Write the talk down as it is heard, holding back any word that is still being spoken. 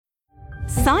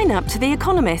Sign up to The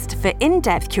Economist for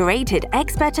in-depth curated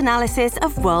expert analysis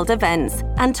of world events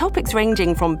and topics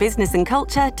ranging from business and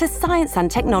culture to science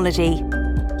and technology.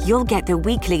 You'll get the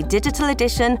weekly digital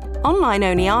edition,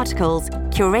 online-only articles,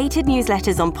 curated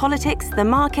newsletters on politics, the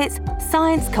markets,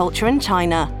 science, culture, and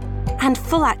China, and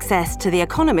full access to The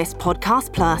Economist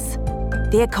Podcast Plus.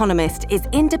 The Economist is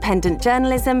independent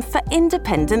journalism for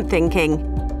independent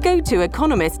thinking. Go to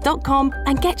economist.com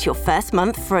and get your first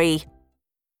month free.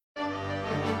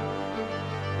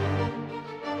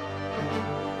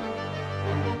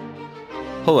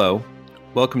 Hello,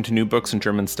 welcome to New Books in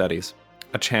German Studies,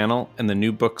 a channel in the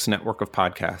New Books network of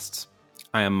podcasts.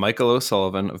 I am Michael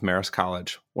O'Sullivan of Marist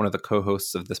College, one of the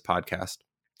co-hosts of this podcast.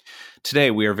 Today,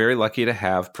 we are very lucky to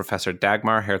have Professor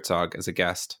Dagmar Herzog as a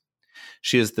guest.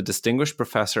 She is the Distinguished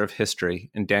Professor of History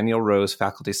and Daniel Rose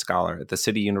Faculty Scholar at the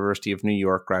City University of New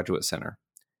York Graduate Center,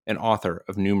 and author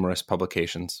of numerous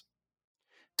publications.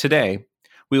 Today,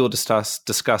 we will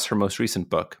discuss her most recent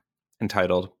book,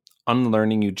 entitled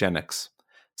Unlearning Eugenics,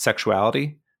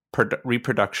 Sexuality,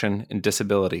 Reproduction, and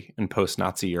Disability in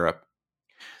Post-Nazi Europe.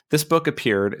 This book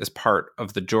appeared as part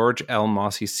of the George L.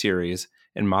 Mossey series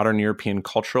in Modern European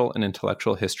Cultural and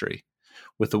Intellectual History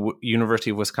with the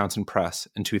University of Wisconsin Press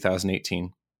in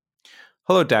 2018.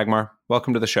 Hello, Dagmar.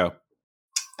 Welcome to the show.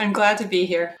 I'm glad to be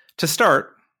here. To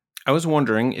start, I was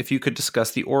wondering if you could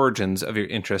discuss the origins of your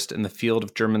interest in the field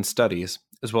of German studies,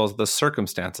 as well as the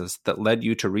circumstances that led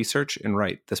you to research and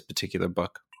write this particular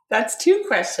book. That's two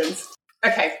questions.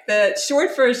 Okay, the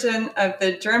short version of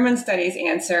the German studies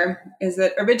answer is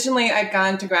that originally I'd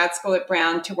gone to grad school at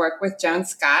Brown to work with Joan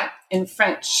Scott in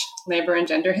French labor and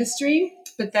gender history,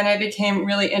 but then I became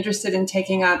really interested in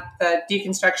taking up the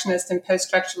deconstructionist and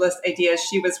post-structuralist ideas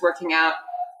she was working out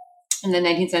in the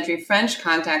 19th century French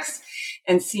context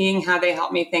and seeing how they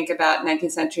helped me think about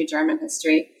 19th century German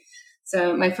history.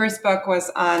 So my first book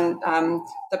was on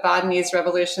the Badenese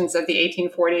revolutions of the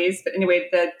 1840s. But anyway,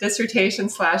 the dissertation /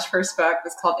 first book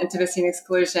was called Intimacy and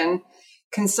Exclusion,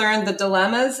 concerned the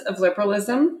dilemmas of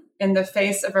liberalism in the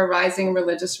face of a rising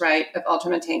religious right of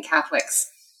ultramontane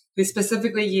Catholics, who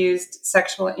specifically used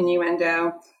sexual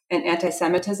innuendo and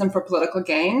anti-Semitism for political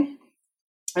gain,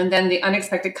 and then the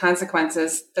unexpected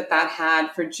consequences that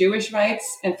had for Jewish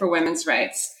rights and for women's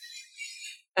rights.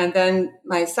 And then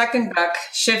my second book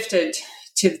shifted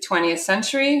to the 20th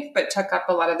century, but took up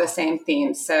a lot of the same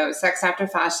themes. So Sex After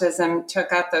Fascism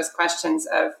took up those questions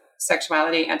of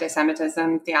sexuality,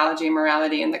 anti-Semitism, theology,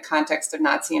 morality in the context of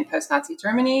Nazi and post-Nazi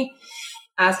Germany,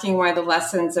 asking why the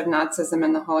lessons of Nazism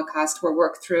and the Holocaust were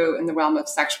worked through in the realm of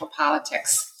sexual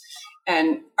politics.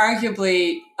 And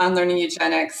arguably, Unlearning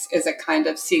Eugenics is a kind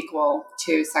of sequel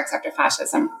to Sex After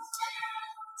Fascism.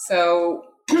 So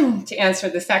to answer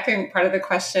the second part of the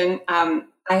question, I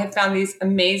have found these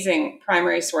amazing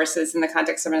primary sources in the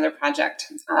context of another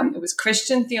project. It was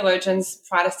Christian theologians,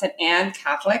 Protestant and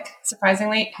Catholic,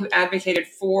 surprisingly, who advocated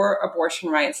for abortion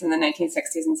rights in the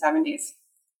 1960s and 70s.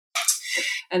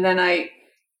 And then I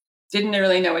didn't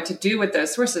really know what to do with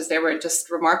those sources. They were just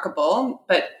remarkable,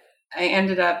 but I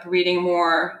ended up reading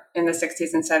more in the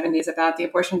 60s and 70s about the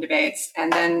abortion debates.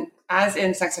 And then, as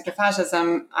in Sex After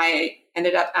Fascism, I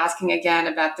ended up asking again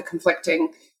about the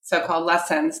conflicting so-called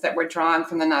lessons that were drawn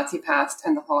from the Nazi past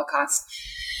and the Holocaust.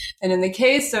 And in the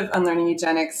case of Unlearning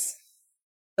Eugenics,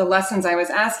 the lessons I was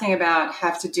asking about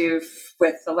have to do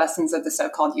with the lessons of the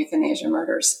so-called euthanasia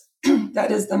murders.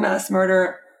 That is the mass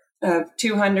murder of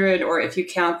 200, or if you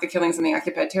count the killings in the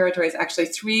occupied territories, actually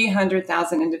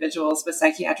 300,000 individuals with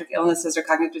psychiatric illnesses or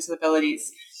cognitive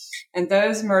disabilities. And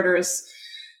those murders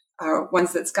are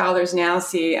ones that scholars now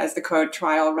see as the, quote,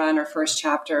 trial run or first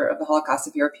chapter of the Holocaust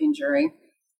of European Jewry.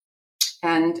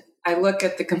 And I look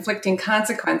at the conflicting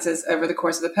consequences over the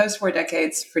course of the post-war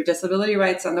decades for disability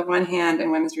rights on the one hand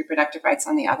and women's reproductive rights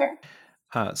on the other.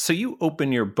 So you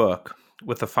open your book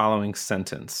with the following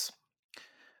sentence.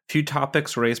 Few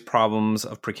topics raise problems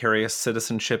of precarious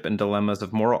citizenship and dilemmas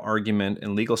of moral argument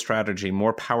and legal strategy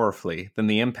more powerfully than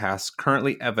the impasse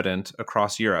currently evident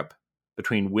across Europe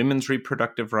between women's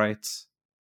reproductive rights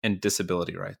and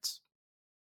disability rights.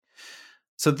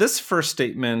 So this first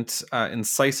statement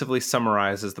incisively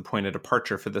summarizes the point of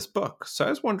departure for this book. So I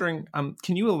was wondering,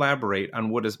 can you elaborate on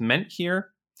what is meant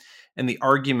here and the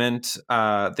argument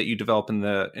that you develop in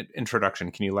the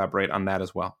introduction? Can you elaborate on that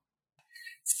as well?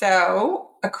 So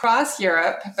across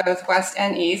Europe, both West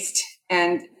and East,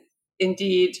 and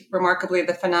indeed, remarkably,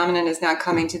 the phenomenon is now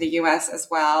coming to the U.S. as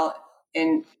well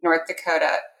in North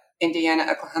Dakota, Indiana,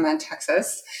 Oklahoma, and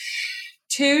Texas.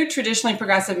 Two traditionally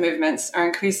progressive movements are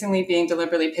increasingly being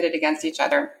deliberately pitted against each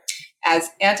other.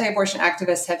 as anti-abortion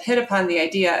activists have hit upon the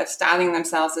idea of styling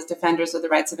themselves as defenders of the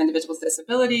rights of individuals with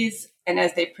disabilities, and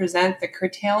as they present the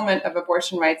curtailment of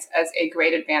abortion rights as a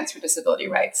great advance for disability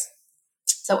rights.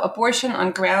 So abortion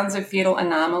on grounds of fetal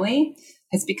anomaly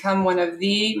has become one of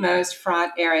the most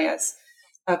fraught areas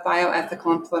of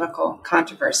bioethical and political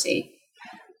controversy.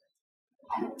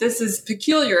 This is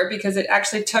peculiar because it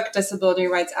actually took disability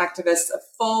rights activists a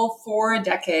full 4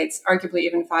 decades, arguably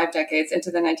even 5 decades,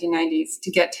 into the 1990s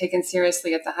to get taken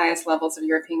seriously at the highest levels of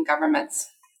European governments.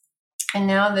 And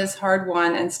now this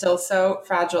hard-won and still so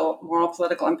fragile moral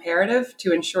political imperative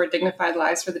to ensure dignified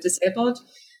lives for the disabled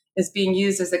is being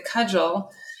used as a cudgel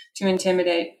to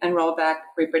intimidate and roll back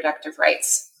reproductive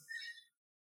rights.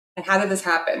 And how did this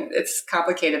happen? It's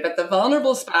complicated, but the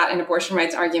vulnerable spot in abortion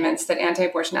rights arguments that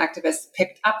anti-abortion activists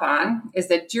picked up on is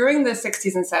that during the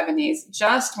 60s and 70s,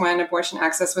 just when abortion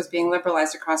access was being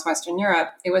liberalized across Western Europe,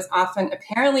 it was often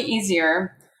apparently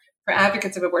easier for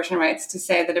advocates of abortion rights to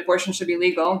say that abortion should be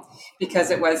legal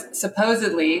because it was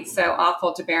supposedly so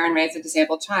awful to bear and raise a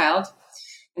disabled child.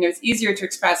 And it was easier to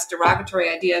express derogatory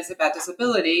ideas about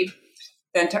disability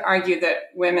than to argue that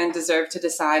women deserve to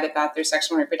decide about their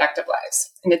sexual and reproductive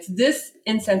lives. And it's this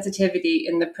insensitivity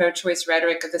in the pro-choice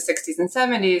rhetoric of the 60s and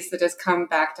 70s that has come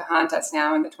back to haunt us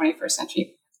now in the 21st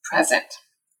century present.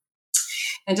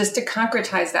 And just to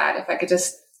concretize that, if I could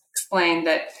just explain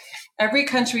that every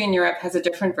country in Europe has a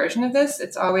different version of this.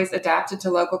 It's always adapted to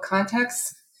local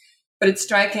contexts, but it's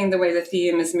striking the way the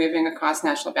theme is moving across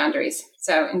national boundaries.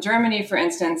 So in Germany, for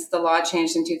instance, the law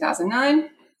changed in 2009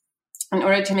 in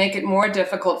order to make it more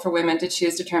difficult for women to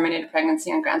choose to terminate a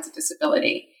pregnancy on grounds of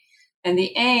disability. And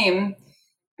the aim,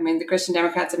 the Christian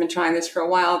Democrats have been trying this for a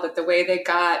while, but the way they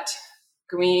got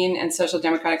Green and Social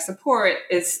Democratic support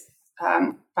is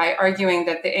by arguing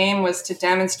that the aim was to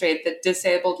demonstrate that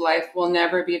disabled life will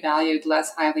never be valued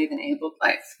less highly than abled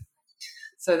life.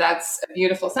 So that's a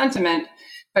beautiful sentiment,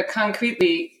 but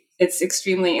concretely, it's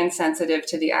extremely insensitive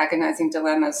to the agonizing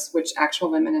dilemmas which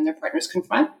actual women and their partners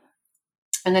confront.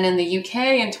 And then in the UK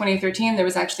in 2013, there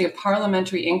was actually a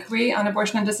parliamentary inquiry on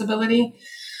abortion and disability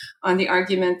on the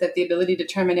argument that the ability to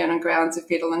terminate on grounds of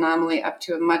fetal anomaly up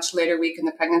to a much later week in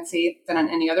the pregnancy than on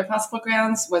any other possible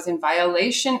grounds was in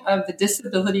violation of the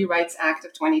Disability Rights Act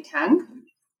of 2010.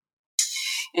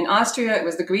 In Austria, it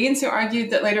was the Greens who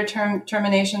argued that later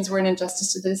terminations were an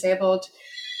injustice to the disabled.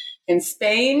 In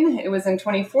Spain, it was in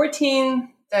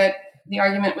 2014 that the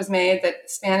argument was made that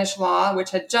Spanish law,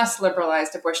 which had just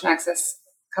liberalized abortion access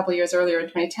a couple of years earlier in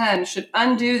 2010, should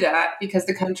undo that because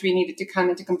the country needed to come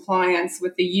into compliance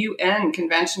with the UN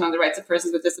Convention on the Rights of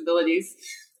Persons with Disabilities,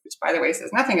 which, by the way,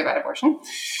 says nothing about abortion.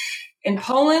 In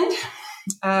Poland,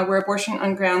 where abortion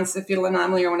on grounds of fetal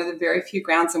anomaly are one of the very few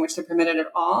grounds on which they're permitted at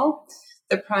all,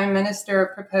 the Prime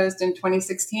Minister proposed in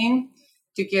 2016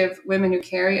 to give women who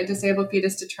carry a disabled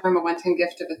fetus to term a one-time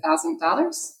gift of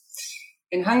 $1,000.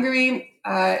 In Hungary,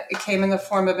 it came in the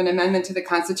form of an amendment to the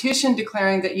constitution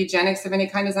declaring that eugenics of any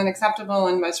kind is unacceptable.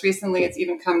 And most recently, it's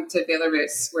even come to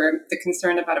Belarus, where the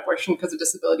concern about abortion because of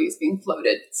disability is being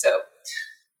floated. So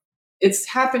it's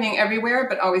happening everywhere,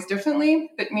 but always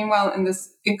differently. But meanwhile, in this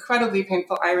incredibly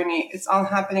painful irony, it's all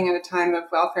happening at a time of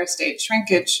welfare state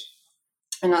shrinkage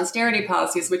and austerity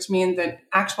policies, which mean that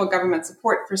actual government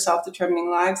support for self-determining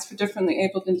lives for differently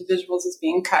abled individuals is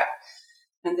being cut.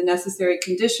 And the necessary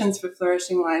conditions for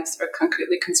flourishing lives are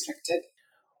concretely constricted.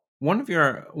 One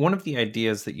of the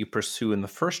ideas that you pursue in the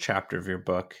first chapter of your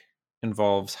book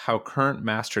involves how current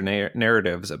master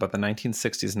narratives about the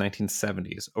 1960s and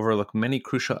 1970s overlook many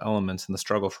crucial elements in the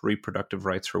struggle for reproductive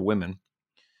rights for women.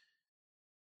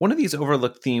 One of these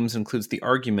overlooked themes includes the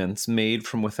arguments made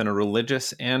from within a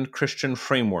religious and Christian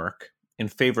framework in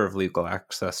favor of legal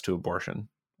access to abortion.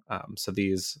 So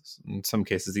these, in some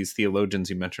cases, these theologians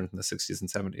you mentioned from the 60s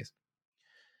and 70s.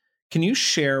 Can you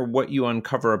share what you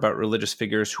uncover about religious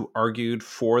figures who argued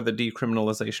for the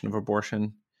decriminalization of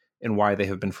abortion and why they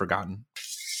have been forgotten?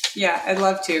 Yeah, I'd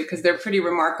love to, because they're pretty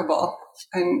remarkable.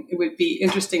 And it would be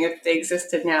interesting if they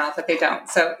existed now, but they don't.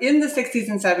 So in the 60s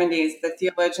and 70s, the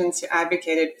theologians who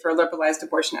advocated for liberalized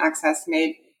abortion access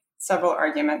made several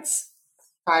arguments,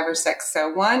 5 or 6.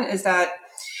 So one is that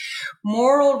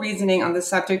moral reasoning on the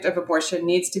subject of abortion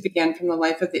needs to begin from the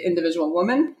life of the individual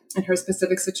woman and her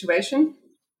specific situation.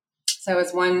 So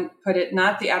as one put it,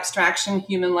 not the abstraction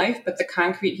human life, but the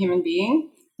concrete human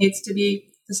being needs to be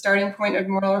the starting point of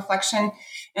moral reflection,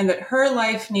 and that her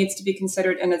life needs to be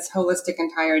considered in its holistic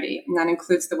entirety, and that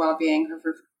includes the well-being of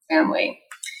her family.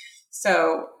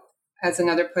 So as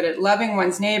another put it, loving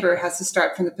one's neighbor has to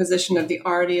start from the position of the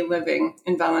already living,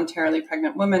 involuntarily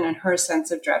pregnant woman and her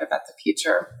sense of dread about the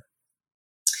future.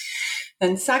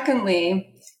 Then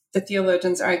secondly, the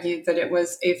theologians argued that it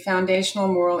was a foundational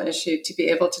moral issue to be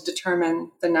able to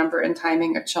determine the number and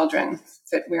timing of children,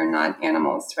 that we're not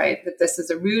animals, right? That this is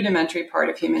a rudimentary part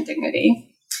of human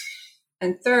dignity.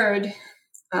 And third,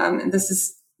 and this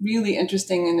is really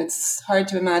interesting and it's hard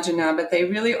to imagine now, but they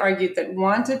really argued that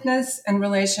wantedness and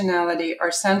relationality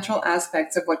are central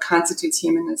aspects of what constitutes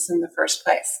humanness in the first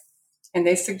place. And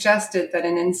they suggested that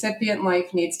an incipient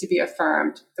life needs to be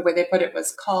affirmed. The way they put it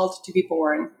was called to be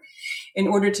born in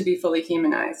order to be fully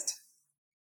humanized.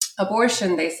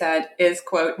 Abortion, they said, is,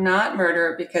 quote, not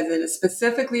murder because it is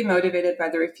specifically motivated by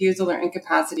the refusal or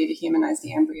incapacity to humanize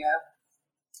the embryo.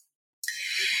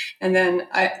 And then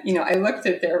I looked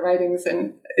at their writings,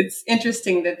 and it's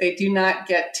interesting that they do not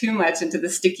get too much into the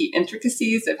sticky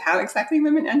intricacies of how exactly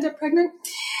women end up pregnant.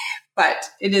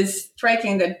 But it is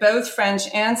striking that both French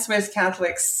and Swiss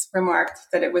Catholics remarked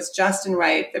that it was just and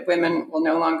right that women will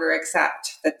no longer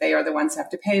accept that they are the ones who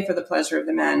have to pay for the pleasure of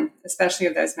the men, especially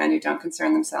of those men who don't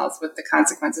concern themselves with the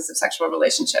consequences of sexual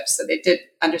relationships. So they did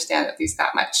understand at least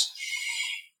that much.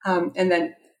 And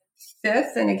then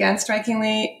fifth, and again,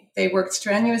 strikingly, they worked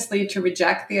strenuously to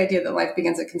reject the idea that life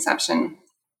begins at conception.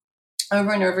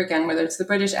 Over and over again, whether it's the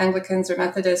British Anglicans or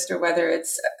Methodists or whether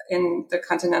it's in the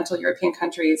continental European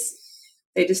countries,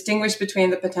 they distinguished between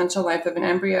the potential life of an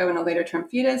embryo and a later term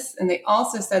fetus. And they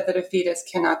also said that a fetus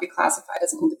cannot be classified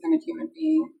as an independent human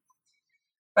being.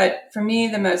 But for me,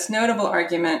 the most notable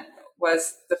argument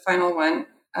was the final one,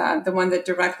 the one that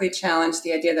directly challenged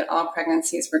the idea that all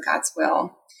pregnancies were God's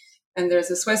will. And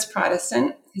there's a Swiss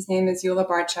Protestant, his name is Eula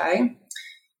Barchai,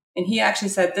 and he actually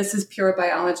said this is pure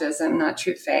biologism, not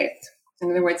true faith. In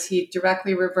other words, he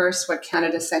directly reversed what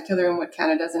counted as secular and what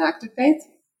counted as an active faith.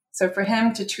 So for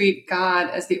him to treat God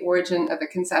as the origin of a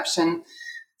conception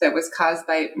that was caused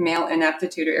by male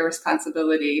ineptitude or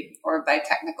irresponsibility or by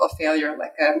technical failure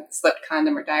like a slipped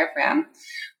condom or diaphragm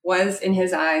was, in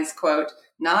his eyes, quote,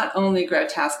 not only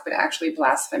grotesque, but actually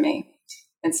blasphemy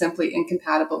and simply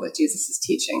incompatible with Jesus'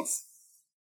 teachings.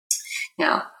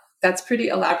 Now, that's pretty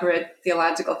elaborate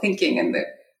theological thinking, and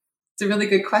it's a really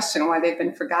good question why they've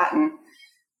been forgotten.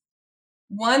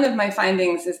 One of my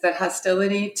findings is that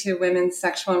hostility to women's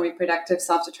sexual and reproductive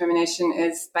self-determination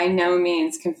is by no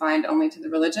means confined only to the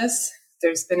religious.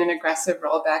 There's been an aggressive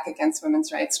rollback against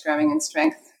women's rights growing in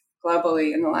strength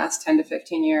globally in the last 10 to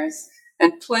 15 years,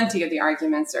 and plenty of the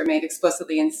arguments are made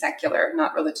explicitly in secular,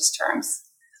 not religious terms.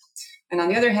 And on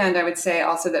the other hand, I would say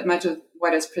also that much of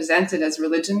what is presented as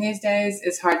religion these days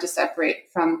is hard to separate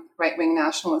from right-wing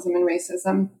nationalism and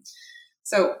racism.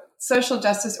 So social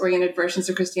justice-oriented versions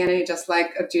of Christianity, just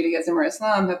like of Judaism or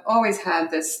Islam, have always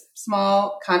had this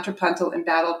small, contrapuntal,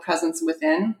 embattled presence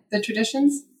within the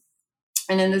traditions.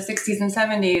 And in the 60s and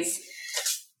 70s,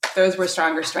 those were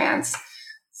stronger strands.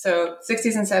 So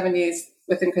 60s and 70s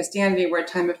within Christianity were a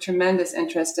time of tremendous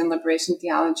interest in liberation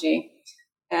theology.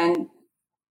 And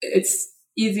it's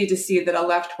easy to see that a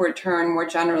leftward turn more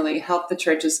generally helped the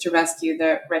churches to rescue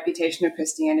the reputation of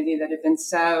Christianity that had been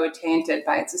so tainted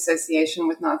by its association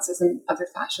with Nazism and other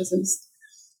fascisms.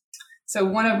 So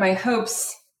one of my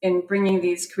hopes in bringing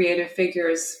these creative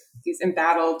figures, these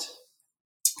embattled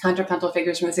contrapuntal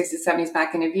figures from the 60s, 70s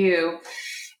back into view,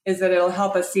 is that it'll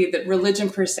help us see that religion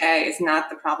per se is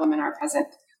not the problem in our present.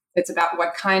 It's about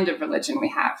what kind of religion we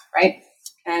have, right?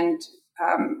 And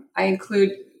I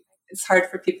include, it's hard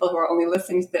for people who are only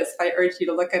listening to this, I urge you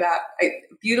to look it up, a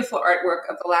beautiful artwork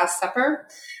of The Last Supper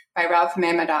by Rav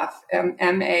Mamedov,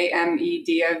 Mamedov.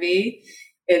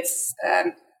 It's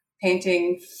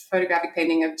photographic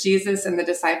painting of Jesus and the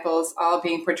disciples all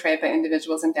being portrayed by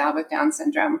individuals endowed with Down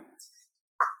syndrome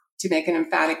to make an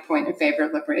emphatic point in favor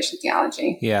of liberation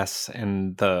theology. Yes,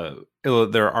 and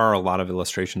there are a lot of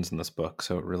illustrations in this book,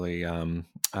 so it really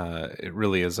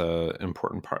is a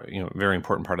important part, very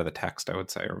important part of the text, I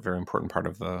would say, or a very important part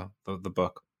of the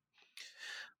book.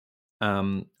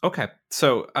 Okay,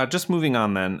 so just moving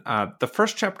on then, the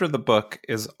first chapter of the book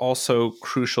is also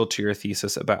crucial to your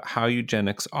thesis about how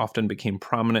eugenics often became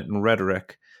prominent in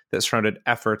rhetoric that surrounded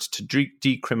efforts to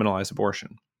decriminalize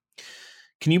abortion.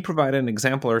 Can you provide an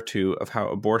example or two of how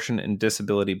abortion and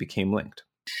disability became linked?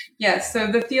 Yes, so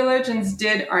the theologians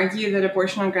did argue that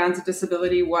abortion on grounds of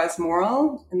disability was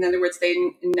moral. In other words, they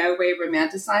in no way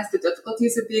romanticized the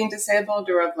difficulties of being disabled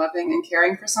or of loving and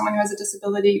caring for someone who has a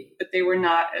disability, but they were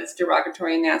not as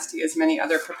derogatory and nasty as many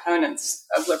other proponents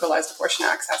of liberalized abortion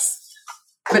access.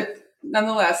 But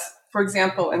nonetheless, for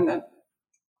example, in the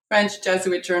French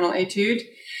Jesuit journal Etudes,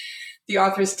 the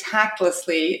authors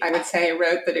tactlessly, I would say,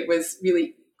 wrote that it was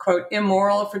really, quote,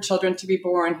 immoral for children to be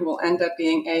born who will end up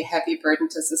being a heavy burden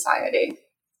to society.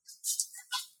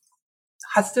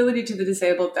 Hostility to the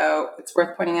disabled, though, it's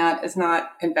worth pointing out, is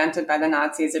not invented by the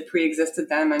Nazis. It pre-existed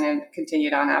them and it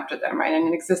continued on after them, right? And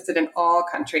it existed in all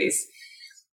countries,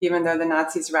 even though the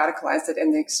Nazis radicalized it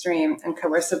in the extreme and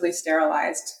coercively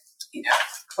sterilized,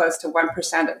 close to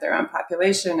 1% of their own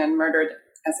population and murdered,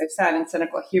 as I've said, in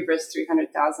cynical hubris,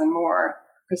 300,000 more,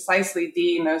 precisely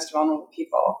the most vulnerable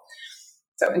people.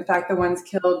 So, in fact, the ones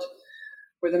killed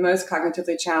were the most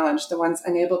cognitively challenged, the ones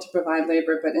unable to provide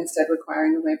labor, but instead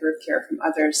requiring the labor of care from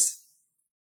others.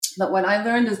 But what I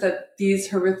learned is that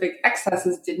these horrific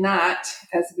excesses did not,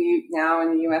 as we now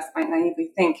in the US might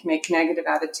naively think, make negative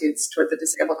attitudes toward the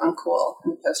disabled uncool in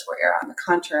the post-war era. On the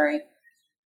contrary,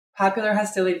 popular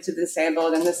hostility to the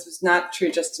disabled, and this was not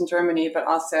true just in Germany, but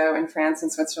also in France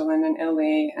and Switzerland and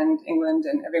Italy and England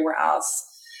and everywhere else,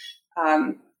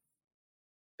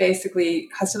 basically,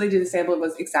 hostility to the disabled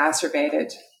was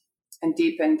exacerbated and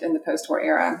deepened in the post-war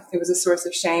era. It was a source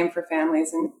of shame for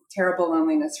families and terrible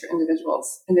loneliness for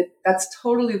individuals. And that's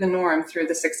totally the norm through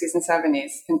the 60s and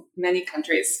 70s in many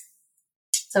countries.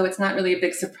 So it's not really a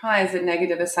big surprise that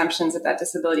negative assumptions about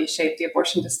disability shaped the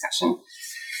abortion discussion.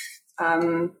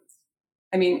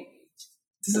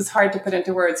 This is hard to put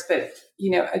into words, but,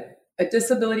 a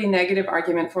disability negative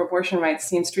argument for abortion rights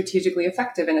seemed strategically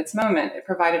effective in its moment. It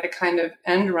provided a kind of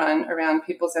end run around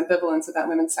people's ambivalence about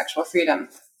women's sexual freedom.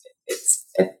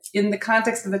 In the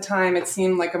context of the time, it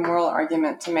seemed like a moral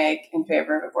argument to make in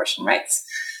favor of abortion rights.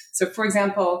 So, for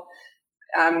example,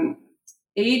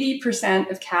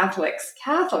 80% of Catholics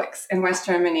in West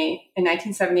Germany in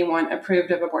 1971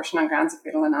 approved of abortion on grounds of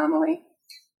fatal anomaly.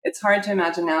 It's hard to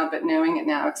imagine now, but knowing it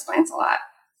now explains a lot.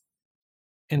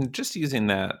 And just using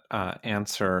that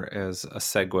answer as a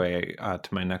segue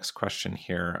to my next question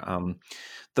here,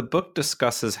 the book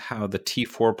discusses how the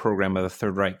T4 program of the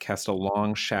Third Reich cast a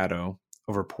long shadow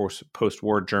over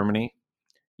post-war Germany,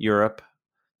 Europe,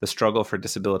 the struggle for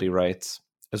disability rights,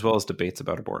 as well as debates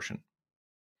about abortion.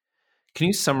 Can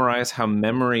you summarize how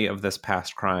memory of this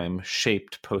past crime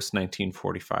shaped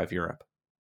post-1945 Europe?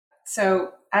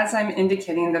 So, as I'm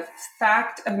indicating, the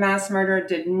fact of mass murder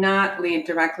did not lead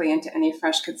directly into any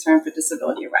fresh concern for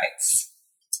disability rights.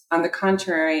 On the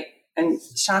contrary, and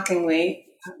shockingly,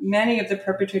 many of the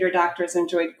perpetrator doctors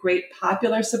enjoyed great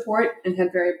popular support and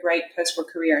had very bright post-war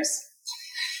careers.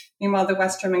 Meanwhile, the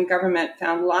West German government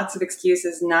found lots of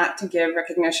excuses not to give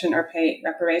recognition or pay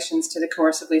reparations to the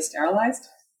coercively sterilized.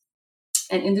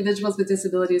 And individuals with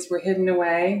disabilities were hidden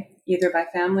away, either by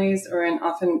families or in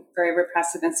often very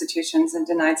repressive institutions, and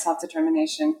denied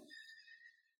self-determination.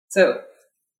 So,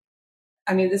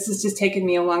 this has just taken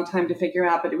me a long time to figure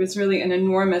out, but it was really an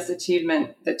enormous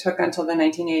achievement that took until the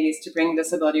 1980s to bring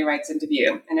disability rights into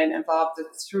view. And it involved the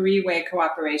three-way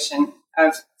cooperation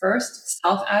of, first,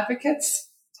 self-advocates,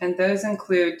 and those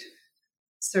include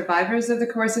survivors of the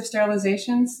coercive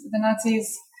sterilizations of the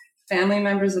Nazis, family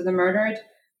members of the murdered,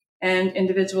 and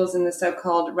individuals in the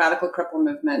so-called radical cripple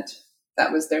movement.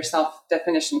 That was their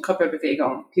self-definition,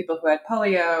 Körperbewegung, people who had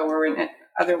polio or in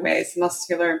other ways,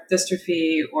 muscular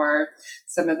dystrophy, or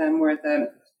some of them were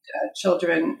the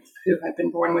children who had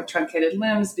been born with truncated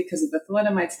limbs because of the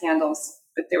thalidomide scandals,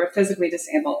 but they were physically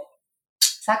disabled.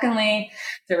 Secondly,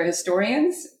 there were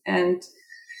historians, and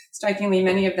strikingly,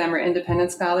 many of them are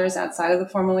independent scholars outside of the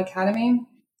formal academy.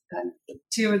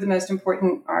 Two of the most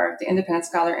important are the independent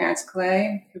scholar Ernst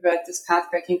Clay, who wrote this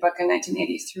path-breaking book in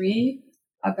 1983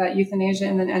 about euthanasia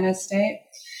in the NS state.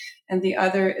 And the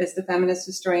other is the feminist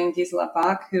historian Gisela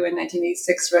Bach, who in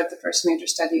 1986 wrote the first major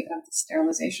study of the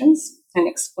sterilizations and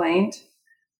explained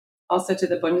also to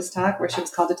the Bundestag, where she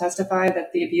was called to testify,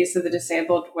 that the abuse of the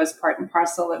disabled was part and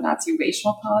parcel of Nazi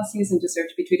racial policies and deserved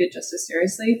to be treated just as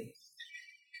seriously.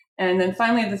 And then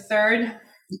finally, the third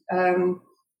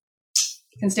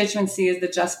constituency is the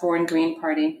Just Born Green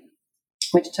Party,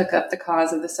 which took up the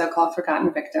cause of the so-called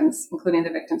forgotten victims, including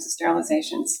the victims of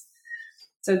sterilizations.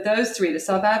 So those three, the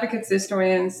self-advocates, the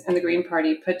historians, and the Green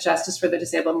Party, put justice for the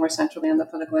disabled more centrally on the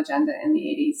political agenda in the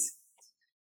 80s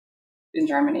in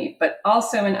Germany. But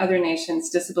also in other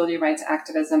nations, disability rights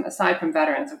activism, aside from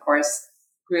veterans, of course,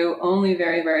 grew only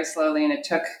very, very slowly, and it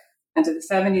took into the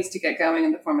 70s to get going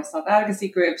in the form of self-advocacy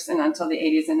groups, and until the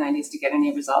 80s and 90s to get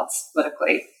any results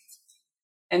politically.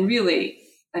 And really,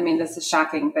 this is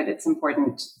shocking, but it's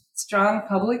important. Strong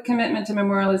public commitment to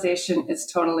memorialization is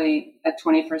totally a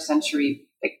 21st century,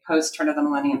 post-turn of the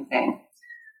millennium thing.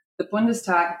 The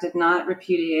Bundestag did not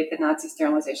repudiate the Nazi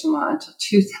sterilization law until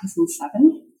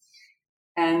 2007.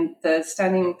 And the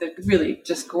stunning, the really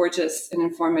just gorgeous and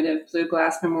informative blue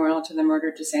glass memorial to the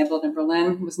murdered disabled in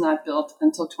Berlin was not built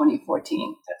until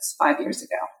 2014. That's 5 years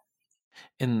ago.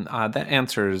 And that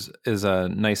answer is a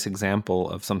nice example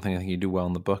of something I think you do well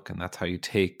in the book, and that's how you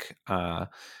take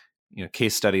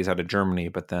case studies out of Germany,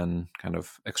 but then kind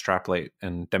of extrapolate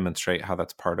and demonstrate how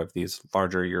that's part of these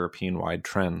larger European-wide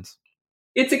trends.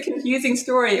 It's a confusing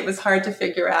story. It was hard to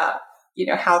figure out,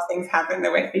 how things happen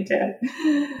the way they did.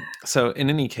 So in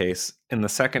any case, in the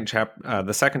second chapter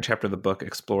of the book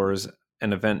explores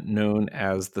an event known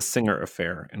as the Singer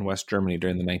Affair in West Germany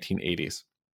during the 1980s.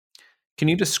 Can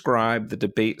you describe the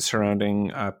debate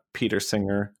surrounding Peter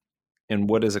Singer and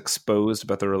what is exposed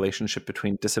about the relationship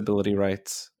between disability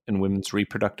rights and women's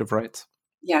reproductive rights?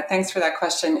 Yeah, thanks for that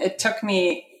question. It took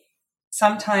me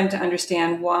some time to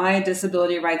understand why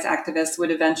disability rights activists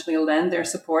would eventually lend their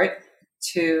support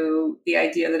to the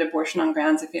idea that abortion on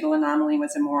grounds of fetal anomaly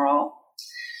was immoral.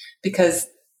 Because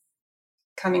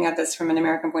coming at this from an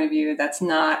American point of view, that's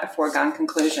not a foregone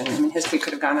conclusion. I mean, history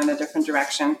could have gone in a different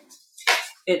direction.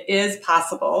 It is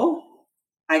possible,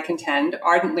 I contend,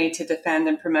 ardently to defend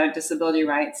and promote disability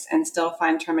rights and still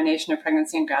find termination of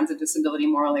pregnancy on grounds of disability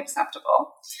morally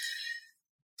acceptable.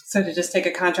 So to just take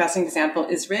a contrasting example,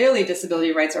 Israeli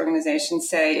disability rights organizations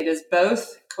say it is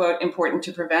both, quote, important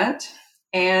to prevent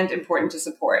and important to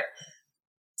support.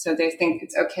 So they think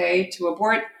it's okay to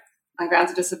abort on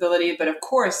grounds of disability, but of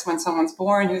course, when someone's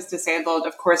born who's disabled,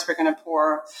 of course, we're going to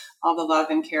pour all the love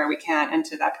and care we can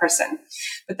into that person.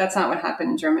 But that's not what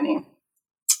happened in Germany.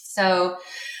 So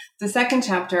the second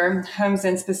chapter homes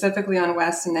in specifically on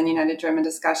West and then United German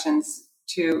discussions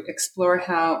to explore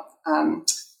how,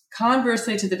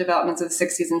 conversely to the developments of the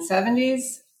 60s and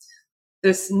 70s,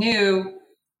 this new,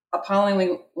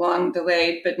 appallingly long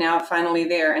delayed, but now finally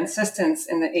there, insistence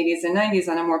in the 80s and 90s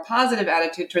on a more positive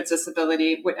attitude towards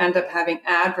disability would end up having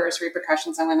adverse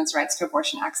repercussions on women's rights to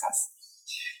abortion access.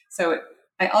 So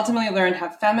I ultimately learned how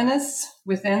feminists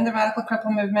within the radical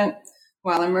cripple movement,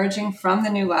 while emerging from the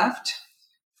New Left,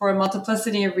 for a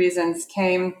multiplicity of reasons,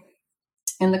 came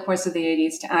in the course of the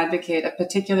 80s to advocate a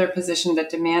particular position that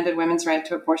demanded women's right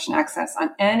to abortion access on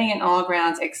any and all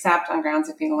grounds except on grounds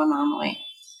of fetal anomaly.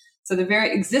 So the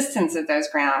very existence of those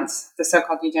grounds, the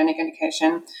so-called eugenic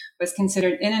indication, was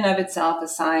considered in and of itself a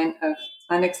sign of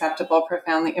unacceptable,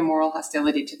 profoundly immoral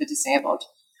hostility to the disabled.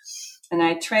 And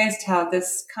I traced how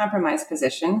this compromise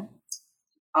position,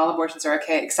 all abortions are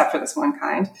okay except for this one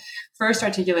kind, first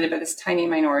articulated by this tiny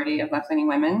minority of left-leaning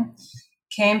women,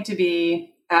 came to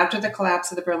be, after the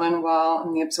collapse of the Berlin Wall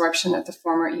and the absorption of the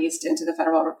former East into the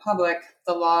Federal Republic,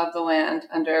 the law of the land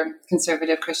under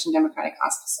conservative Christian democratic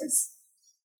auspices.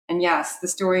 And yes, the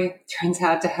story turns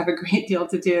out to have a great deal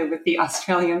to do with the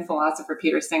Australian philosopher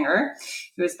Peter Singer,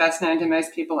 who is best known to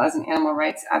most people as an animal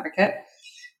rights advocate,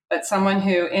 but someone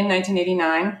who in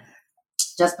 1989,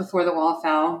 just before the wall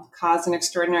fell, caused an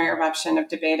extraordinary eruption of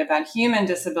debate about human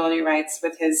disability rights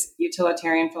with his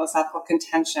utilitarian philosophical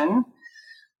contention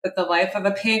that the life of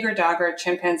a pig or dog or a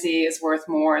chimpanzee is worth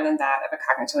more than that of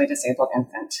a cognitively disabled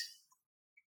infant.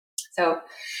 So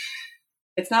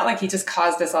it's not like he just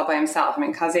caused this all by himself. I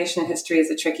mean, causation in history is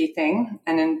a tricky thing.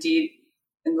 And indeed,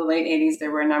 in the late 80s,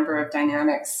 there were a number of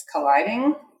dynamics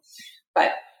colliding.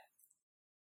 But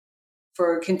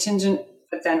for contingent,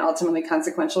 but then ultimately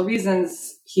consequential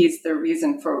reasons, he's the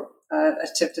reason for a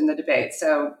shift in the debate.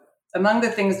 So among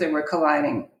the things that were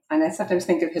colliding, and I sometimes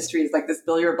think of history as like this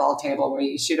billiard ball table where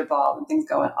you shoot a ball and things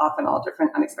go off in all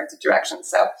different unexpected directions.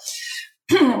 So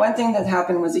one thing that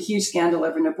happened was a huge scandal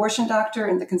over an abortion doctor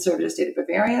in the conservative state of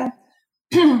Bavaria.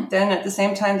 Then at the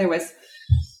same time, there was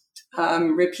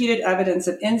repeated evidence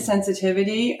of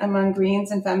insensitivity among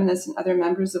Greens and feminists and other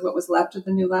members of what was left of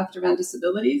the New Left around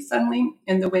disability suddenly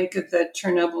in the wake of the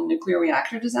Chernobyl nuclear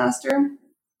reactor disaster,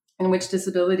 in which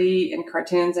disability in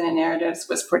cartoons and in narratives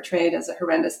was portrayed as a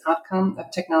horrendous outcome of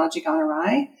technology gone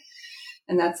awry.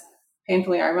 And that's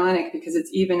painfully ironic because it's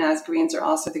even as Greens are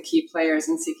also the key players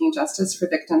in seeking justice for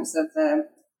victims of the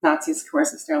Nazis'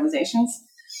 coercive sterilizations.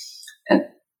 And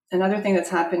another thing that's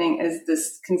happening is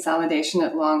this consolidation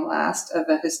at long last of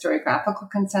a historiographical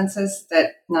consensus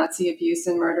that Nazi abuse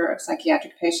and murder of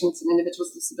psychiatric patients and individuals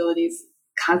with disabilities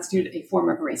constituted a form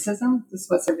of racism. This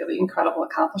was a really incredible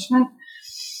accomplishment.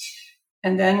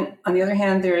 And then, on the other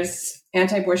hand, there's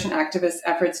anti-abortion activists'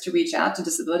 efforts to reach out to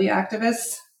disability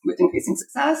activists with increasing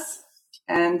success.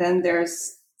 And then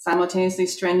there's simultaneously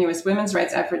strenuous women's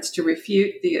rights efforts to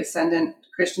refute the ascendant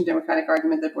Christian democratic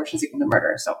argument that abortion is equal to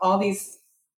murder. So all these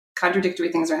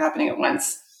contradictory things are happening at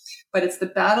once. But it's the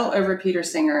battle over Peter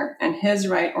Singer and his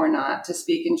right or not to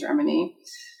speak in Germany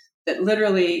that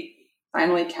literally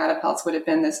finally catapults what had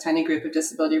been this tiny group of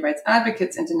disability rights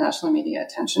advocates into national media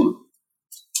attention.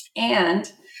 And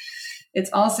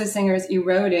It's also Singer's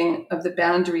eroding of the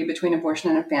boundary between abortion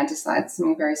and infanticide,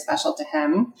 something very special to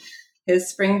him.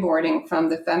 His springboarding from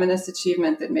the feminist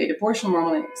achievement that made abortion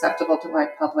normally acceptable to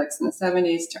white publics in the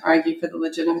 70s to argue for the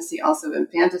legitimacy also of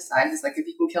infanticide. He's like, if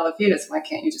you can kill a fetus, why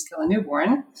can't you just kill a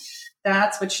newborn?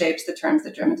 That's what shapes the terms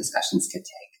that German discussions could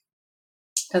take.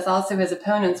 Because also his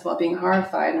opponents, while being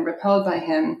horrified and repelled by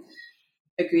him,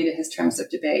 agree to his terms of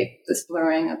debate, this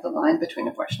blurring of the line between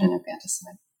abortion and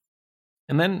infanticide.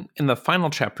 And then in the final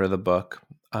chapter of the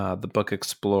book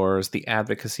explores the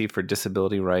advocacy for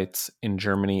disability rights in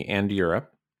Germany and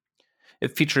Europe.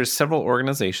 It features several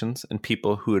organizations and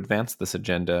people who advance this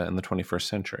agenda in the 21st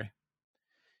century.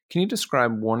 Can you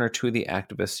describe one or two of the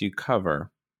activists you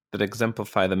cover that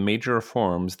exemplify the major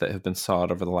reforms that have been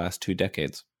sought over the last 2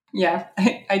 decades? Yeah,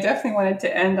 I definitely wanted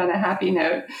to end on a happy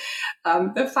note.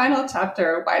 The final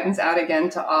chapter widens out again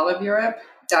to all of Europe,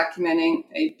 documenting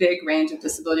a big range of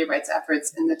disability rights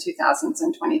efforts in the 2000s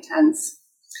and 2010s.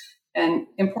 And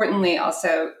importantly,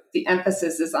 also, the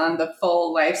emphasis is on the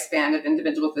full lifespan of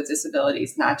individuals with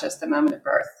disabilities, not just the moment of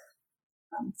birth.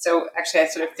 So actually, I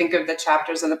sort of think of the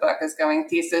chapters of the book as going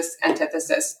thesis,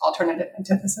 antithesis, alternative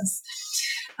antithesis.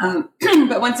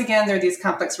 But once again, there are these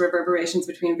complex reverberations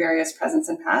between various presents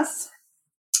and pasts,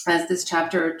 as this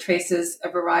chapter traces a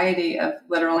variety of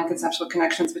literal and conceptual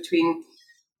connections between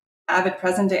avid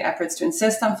present-day efforts to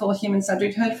insist on full human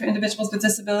subjecthood for individuals with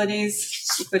disabilities,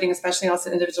 including especially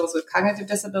also individuals with cognitive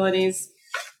disabilities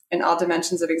in all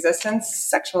dimensions of existence,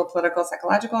 sexual, political,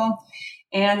 psychological,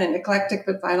 and an eclectic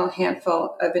but vital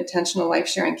handful of intentional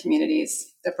life-sharing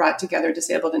communities that brought together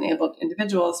disabled and enabled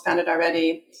individuals founded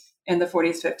already in the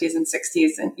 40s, 50s, and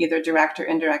 60s in either direct or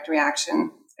indirect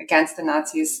reaction against the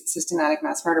Nazis' systematic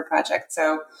mass murder project.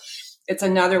 So it's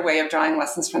another way of drawing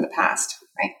lessons from the past,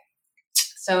 right?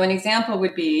 So an example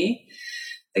would be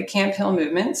the Camp Hill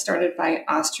movement started by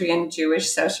Austrian Jewish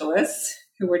socialists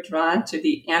who were drawn to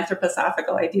the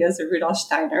anthroposophical ideas of Rudolf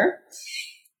Steiner.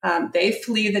 They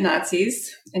flee the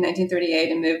Nazis in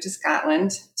 1938 and moved to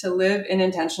Scotland to live in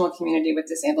intentional community with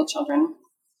disabled children.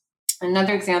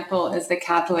 Another example is the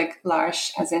Catholic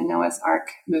L'Arche, as in Noah's Ark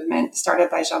movement,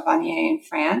 started by Jean Vanier in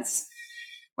France,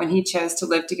 when he chose to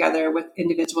live together with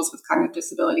individuals with cognitive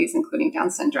disabilities, including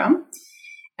Down syndrome.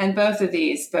 And both of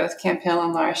these, both Camp Hill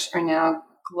and L'Arche, are now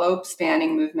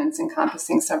globe-spanning movements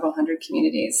encompassing several hundred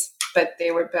communities, but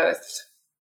they were both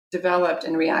developed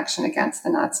in reaction against the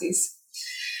Nazis.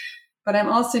 But I'm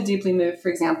also deeply moved, for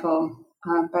example,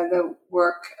 by the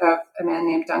work of a man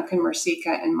named Duncan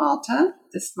Mercica in Malta,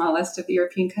 the smallest of the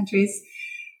European countries,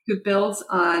 who builds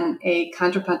on a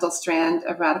contrapuntal strand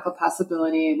of radical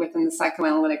possibility within the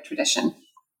psychoanalytic tradition.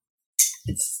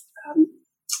 It's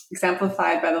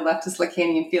exemplified by the leftist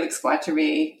Lacanian Felix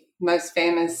Guattari, most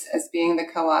famous as being the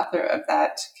co-author of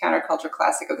that counterculture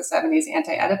classic of the 70s,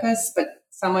 Anti-Oedipus, but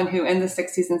someone who in the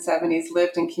 60s and 70s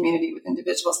lived in community with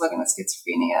individuals living with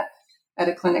schizophrenia at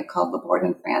a clinic called Laborde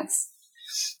in France.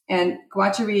 And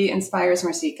Guattari inspires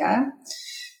Mercica.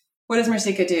 What does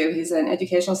Mercica do? He's an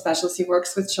educational specialist. He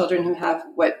works with children who have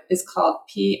what is called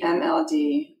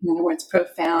PMLD, in other words,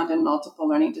 profound and multiple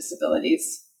learning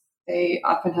disabilities. They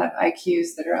often have IQs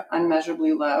that are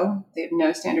unmeasurably low. They have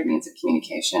no standard means of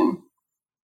communication.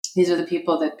 These are the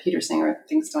people that Peter Singer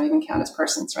thinks don't even count as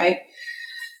persons, right?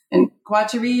 And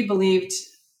Guattari believed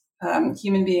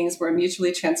human beings were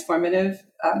mutually transformative.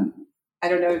 I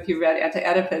don't know if you read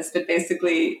Anti-Oedipus, but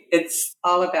basically it's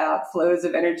all about flows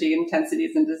of energy,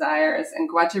 intensities, and desires. And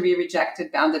Guattari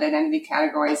rejected bounded identity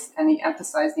categories, and he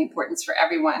emphasized the importance for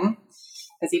everyone,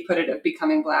 as he put it, of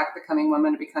becoming Black, becoming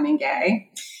woman, or becoming gay.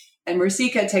 And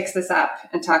Mercica takes this up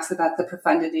and talks about the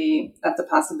profundity of the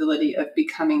possibility of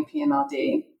becoming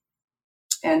PMLD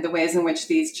and the ways in which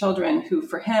these children, who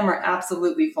for him are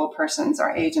absolutely full persons,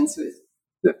 are agents who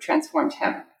have transformed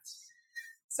him.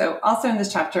 So also in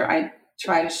this chapter, I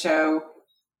try to show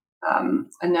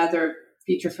another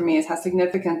feature for me is how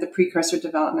significant the precursor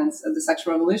developments of the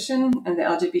sexual revolution and the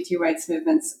LGBT rights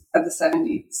movements of the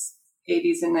 70s,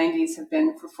 80s, and 90s have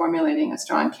been for formulating a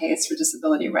strong case for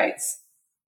disability rights,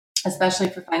 especially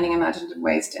for finding imaginative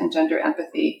ways to engender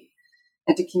empathy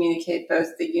and to communicate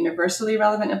both the universally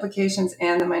relevant implications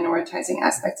and the minoritizing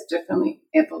aspects of differently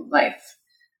abled life,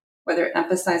 whether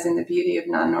emphasizing the beauty of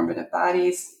non-normative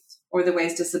bodies or the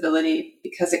ways disability,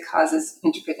 because it causes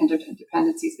intricate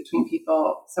interdependencies between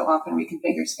people, so often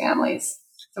reconfigures families.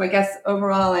 So I guess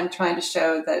overall, I'm trying to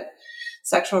show that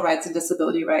sexual rights and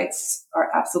disability rights are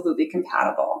absolutely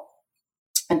compatible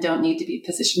and don't need to be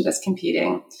positioned as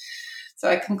competing. So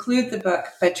I conclude the book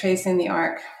by tracing the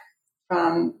arc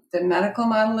from the medical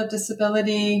model of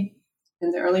disability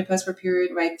in the early post-war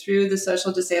period, right through the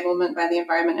social disablement by the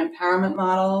environment empowerment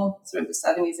model, sort of the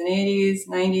 70s and 80s,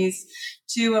 90s,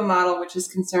 to a model which is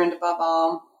concerned above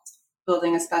all,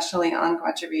 building especially on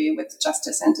Guattari with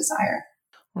justice and desire.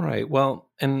 All right. Well,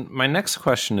 and my next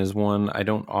question is one I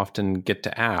don't often get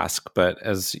to ask, but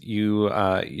as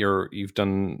you've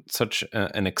done such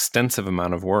an extensive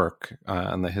amount of work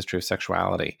on the history of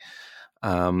sexuality,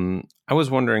 I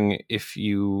was wondering if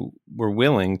you were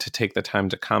willing to take the time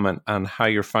to comment on how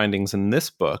your findings in this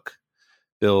book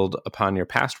build upon your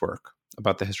past work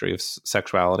about the history of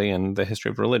sexuality and the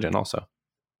history of religion also.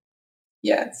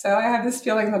 Yeah, so I have this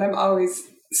feeling that I'm always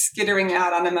skittering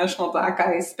out on emotional black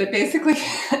ice, but basically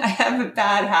I have a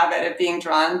bad habit of being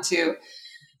drawn to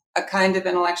a kind of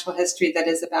intellectual history that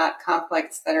is about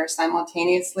conflicts that are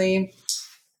simultaneously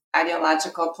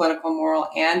ideological, political, moral,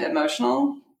 and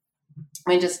emotional. I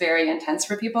mean, just very intense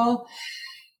for people.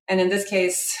 And in this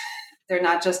case, they're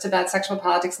not just about sexual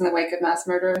politics in the wake of mass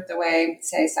murder, the way,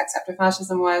 say, sex after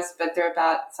fascism was, but they're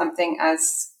about something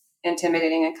as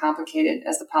intimidating and complicated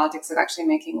as the politics of actually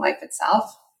making life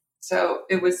itself. So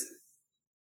it was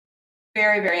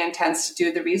very, very intense to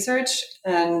do the research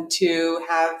and to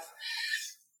have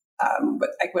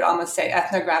what I would almost say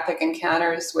ethnographic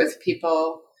encounters with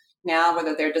people now,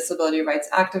 whether they're disability rights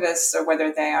activists or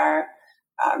whether they are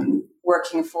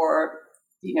working for,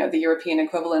 the European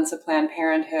equivalents of Planned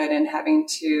Parenthood and having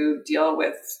to deal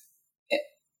with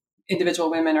individual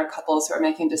women or couples who are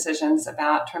making decisions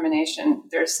about termination.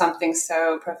 There's something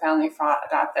so profoundly fraught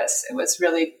about this. It was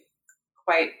really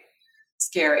quite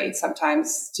scary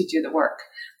sometimes to do the work.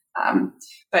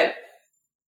 But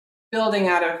building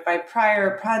out of my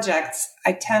prior projects,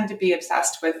 I tend to be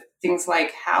obsessed with things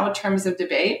like how terms of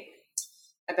debate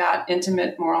about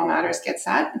intimate moral matters get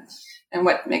set and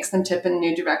what makes them tip in a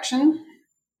new direction.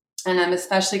 And I'm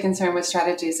especially concerned with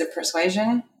strategies of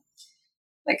persuasion.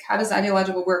 Like, how does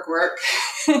ideological work?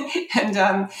 And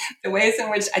the ways in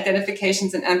which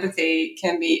identifications and empathy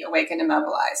can be awakened and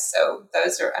mobilized. So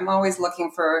I'm always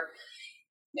looking for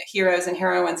heroes and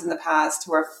heroines in the past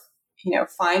who are,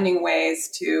 finding ways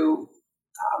to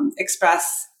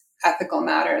express ethical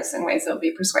matters in ways that will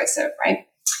be persuasive, right?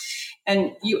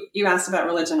 And you asked about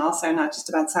religion also, not just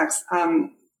about sex.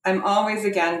 I'm always,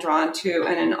 again, drawn to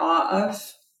and in awe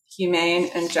of humane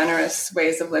and generous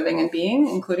ways of living and being,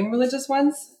 including religious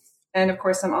ones. And of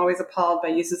course, I'm always appalled by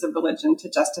uses of religion to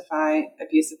justify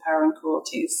abuse of power and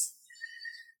cruelties.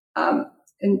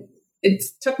 And it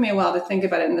took me a while to think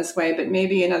about it in this way, but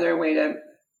maybe another way to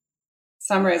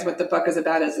summarize what the book is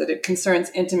about is that it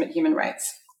concerns intimate human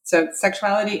rights. So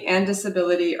sexuality and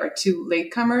disability are two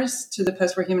latecomers to the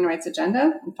post-war human rights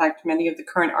agenda. In fact, many of the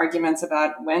current arguments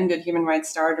about when did human rights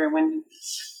start or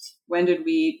when did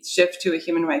we shift to a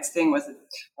human rights thing? Was it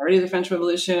already the French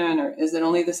Revolution, or is it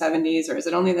only the 70s, or is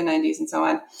it only the 90s, and so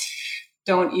on?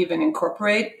 Don't even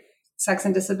incorporate sex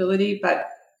and disability. But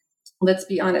let's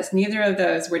be honest, neither of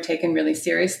those were taken really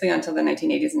seriously until the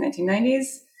 1980s and 1990s.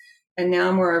 And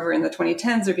now, moreover, in the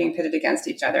 2010s, they're being pitted against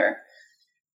each other.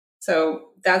 So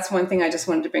that's one thing I just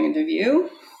wanted to bring into view.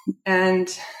 And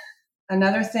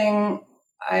another thing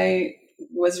I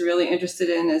was really interested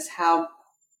in is how,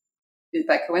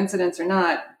 by coincidence or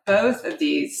not, both of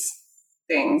these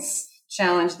things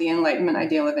challenge the Enlightenment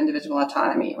ideal of individual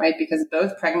autonomy, right? Because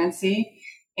both pregnancy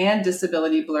and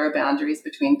disability blur boundaries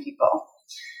between people.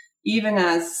 Even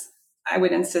as I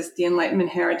would insist the Enlightenment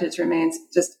heritage remains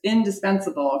just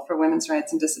indispensable for women's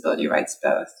rights and disability rights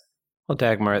both. Well,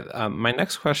 Dagmar, my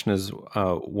next question is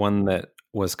one that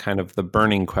was kind of the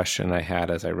burning question I had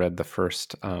as I read the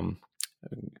first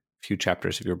few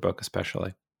chapters of your book,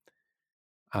 especially.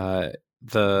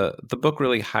 The book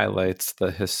really highlights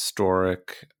the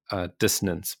historic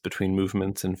dissonance between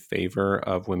movements in favor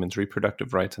of women's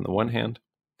reproductive rights on the one hand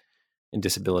and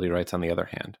disability rights on the other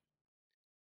hand.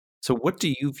 So what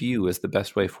do you view as the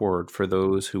best way forward for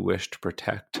those who wish to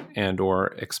protect and or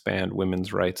expand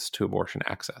women's rights to abortion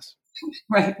access?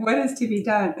 Right. What is to be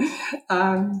done?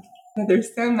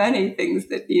 There's so many things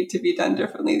that need to be done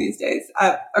differently these days.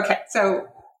 Okay, so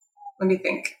let me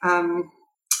think.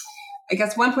 I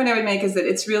guess one point I would make is that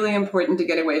it's really important to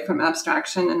get away from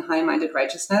abstraction and high-minded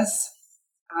righteousness,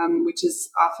 which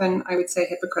is often, I would say,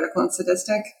 hypocritical and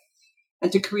sadistic,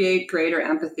 and to create greater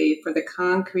empathy for the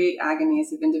concrete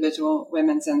agonies of individual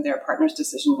women's and their partners'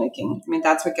 decision-making. I mean,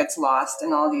 that's what gets lost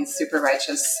in all these super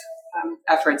righteous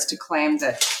efforts to claim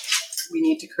that we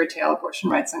need to curtail abortion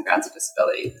rights on grounds of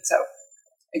disability. So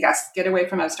I guess get away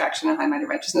from abstraction and high-minded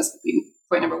righteousness would be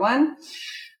point number one.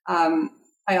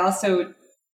 I also,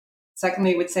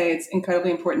 secondly, would say it's incredibly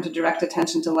important to direct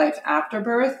attention to life after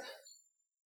birth.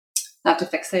 not to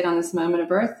fixate on this moment of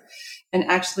birth, and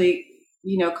actually,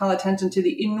 call attention to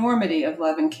the enormity of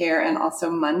love and care, and also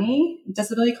money.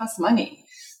 Disability costs money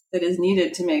that is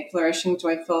needed to make flourishing,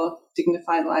 joyful,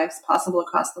 dignified lives possible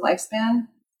across the lifespan.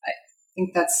 I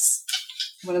think that's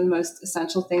one of the most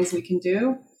essential things we can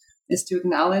do, is to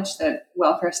acknowledge that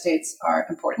welfare states are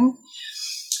important.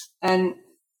 And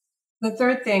the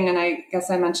third thing, and I guess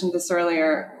I mentioned this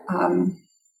earlier,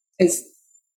 is,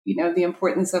 the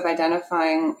importance of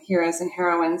identifying heroes and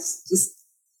heroines, just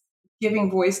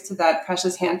giving voice to that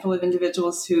precious handful of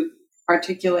individuals who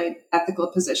articulate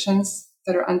ethical positions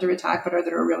that are under attack, but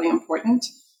that are really important.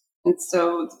 And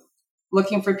so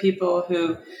looking for people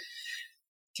who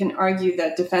can argue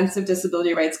that defensive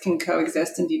disability rights can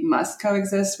coexist, indeed must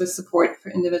coexist, with support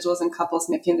for individuals and couples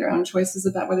making their own choices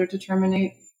about whether to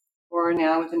terminate, or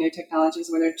now with the new technologies,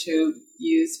 whether to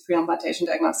use pre-implantation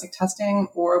diagnostic testing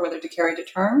or whether to carry to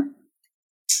term.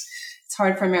 It's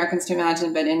hard for Americans to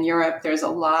imagine, but in Europe, there's a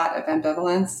lot of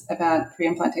ambivalence about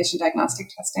pre-implantation diagnostic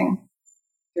testing.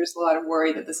 There's a lot of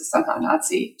worry that this is somehow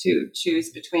Nazi to choose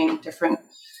between different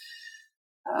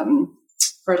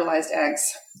fertilized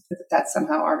eggs, that that's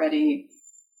somehow already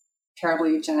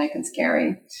terribly eugenic and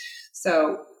scary.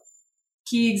 So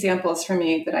key examples for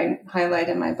me that I highlight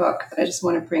in my book that I just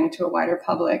want to bring to a wider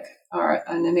public are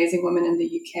an amazing woman in the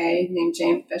UK named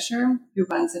Jane Fisher, who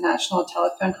runs a national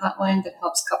telephone hotline that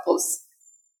helps couples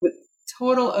with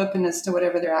total openness to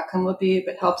whatever their outcome will be,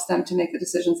 but helps them to make the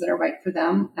decisions that are right for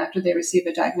them after they receive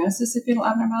a diagnosis of fetal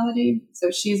abnormality.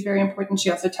 So she's very important. She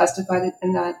also testified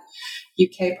in that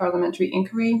UK parliamentary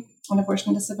inquiry on abortion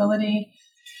and disability,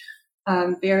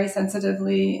 very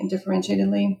sensitively and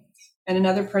differentiatedly. And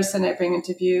another person I bring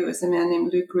into view is a man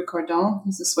named Luc Ricordon,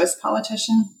 who's a Swiss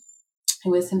politician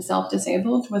who is himself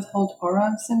disabled with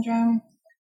Holt-Oram syndrome.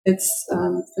 It's,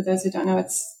 for those who don't know,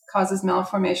 it causes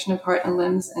malformation of heart and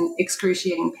limbs and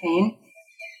excruciating pain.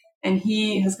 And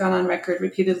he has gone on record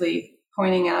repeatedly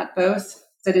pointing out both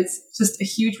that it's just a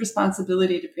huge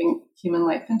responsibility to bring human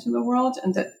life into the world,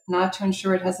 and that not to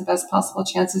ensure it has the best possible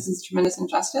chances is tremendous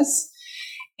injustice,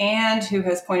 and who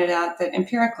has pointed out that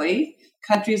empirically,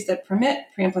 countries that permit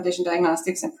pre-implantation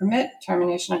diagnostics and permit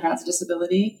termination on grounds of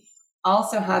disability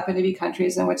also happen to be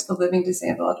countries in which the living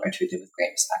disabled are treated with great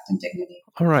respect and dignity.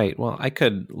 All right. Well, I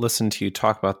could listen to you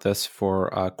talk about this for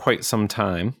quite some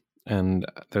time, and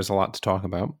there's a lot to talk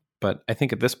about. But I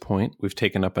think at this point, we've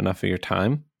taken up enough of your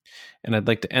time, and I'd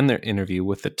like to end their interview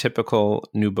with the typical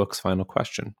New Book's final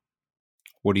question.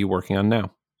 What are you working on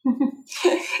now?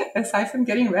 Aside from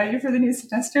getting ready for the new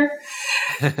semester,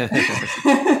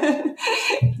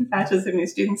 batches of new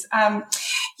students.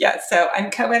 So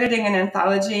I'm co-editing an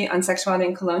anthology on sexuality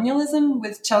and colonialism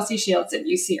with Chelsea Shields at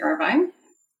UC Irvine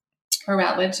or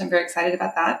Routledge. I'm very excited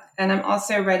about that. And I'm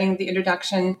also writing the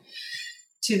introduction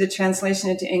to the translation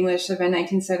into English of a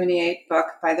 1978 book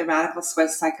by the radical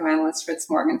Swiss psychoanalyst Fritz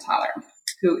Morgenthaler,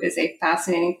 who is a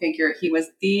fascinating figure. He was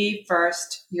the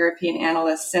first European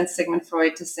analyst since Sigmund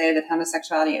Freud to say that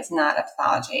homosexuality is not a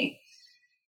pathology,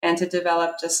 and to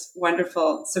develop just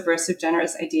wonderful, subversive,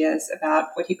 generous ideas about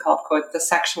what he called, quote, the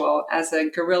sexual as a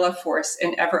guerrilla force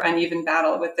in ever uneven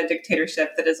battle with the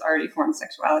dictatorship that has already formed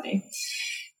sexuality.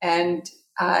 And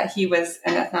he was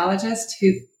an ethnologist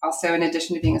who also, in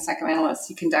addition to being a psychoanalyst,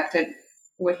 he conducted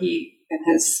what he and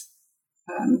his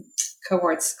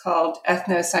cohorts called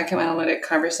ethno-psychoanalytic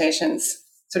conversations,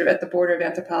 sort of at the border of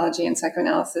anthropology and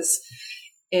psychoanalysis,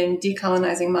 in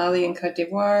decolonizing Mali and Cote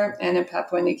d'Ivoire and in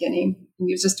Papua New Guinea. And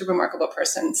he was just a remarkable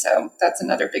person, so that's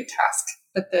another big task.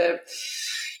 But the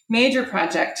major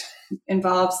project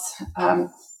involves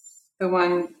the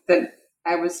one that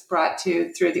I was brought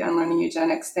to through the Unlearning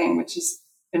Eugenics thing, which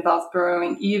involves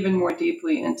burrowing even more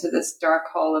deeply into this dark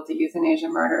hole of the euthanasia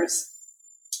murders,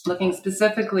 looking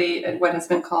specifically at what has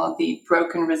been called the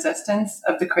broken resistance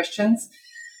of the Christians,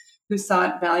 who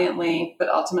sought valiantly, but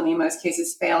ultimately in most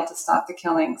cases failed to stop the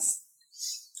killings.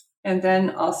 And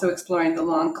then also exploring the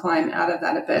long climb out of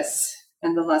that abyss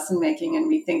and the lesson making and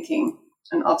rethinking,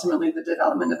 and ultimately the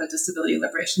development of a disability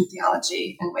liberation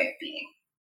theology and way of being.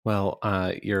 Well,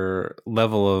 your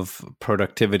level of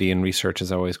productivity and research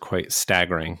is always quite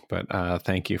staggering, but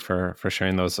thank you for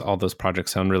sharing those. All those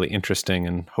projects sound really interesting,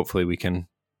 and hopefully we can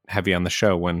have you on the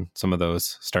show when some of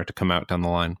those start to come out down the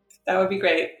line. That would be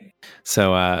great.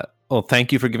 So, well,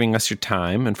 thank you for giving us your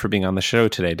time and for being on the show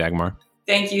today, Dagmar.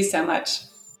 Thank you so much.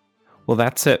 Well,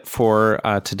 that's it for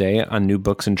today on New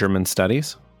Books in German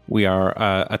Studies. We are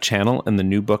a channel in the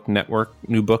New Books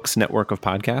network of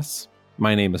podcasts.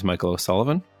 My name is Michael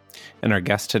O'Sullivan, and our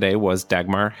guest today was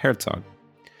Dagmar Herzog.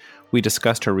 We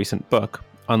discussed her recent book,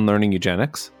 Unlearning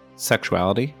Eugenics,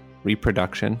 Sexuality,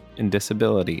 Reproduction and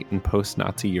Disability in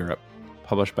Post-Nazi Europe,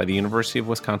 published by the University of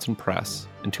Wisconsin Press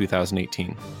in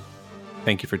 2018.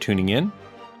 Thank you for tuning in,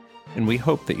 and we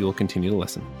hope that you will continue to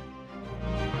listen.